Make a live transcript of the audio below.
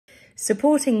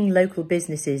Supporting local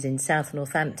businesses in South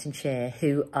Northamptonshire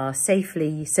who are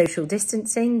safely social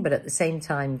distancing but at the same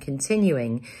time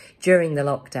continuing during the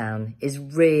lockdown is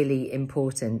really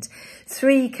important.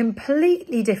 3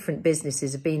 completely different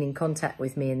businesses have been in contact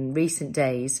with me in recent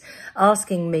days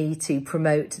asking me to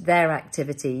promote their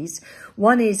activities.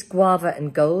 One is Guava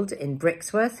and Gold in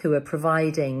Brixworth, who are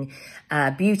providing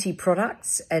beauty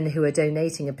products and who are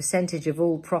donating a percentage of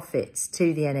all profits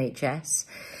to the NHS.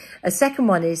 A second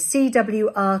one is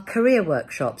CWR Career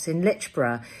Workshops in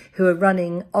Lichborough, who are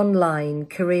running online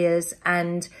careers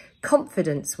and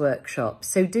confidence workshops,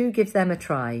 so do give them a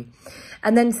try.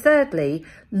 And then thirdly,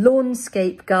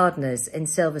 Lawnscape Gardeners in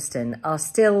Silverstone are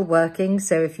still working,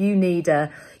 so if you need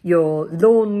your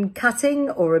lawn cutting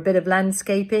or a bit of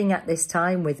landscaping at this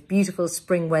time with beautiful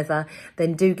spring weather,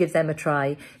 then do give them a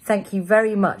try. Thank you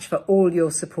very much for all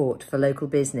your support for local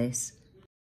business.